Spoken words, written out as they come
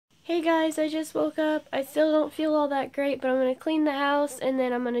Hey guys, I just woke up. I still don't feel all that great, but I'm going to clean the house and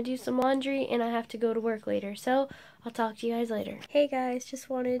then I'm going to do some laundry and I have to go to work later. So, I'll talk to you guys later. Hey guys, just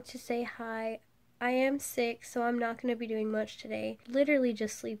wanted to say hi. I am sick, so I'm not going to be doing much today. Literally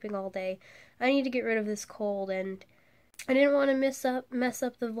just sleeping all day. I need to get rid of this cold and I didn't want to mess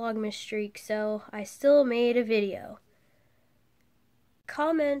up the Vlogmas streak, so I still made a video.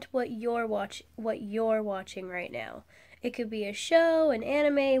 Comment what you're watching right now. It could be a show, an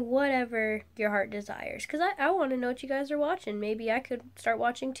anime, whatever your heart desires. Because I want to know what you guys are watching. Maybe I could start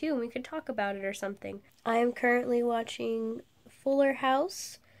watching too and we could talk about it or something. I am currently watching Fuller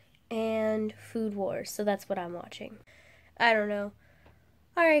House and Food Wars, so that's what I'm watching. I don't know.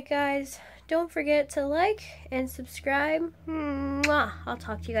 Alright guys, don't forget to like and subscribe. Mwah! I'll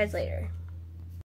talk to you guys later.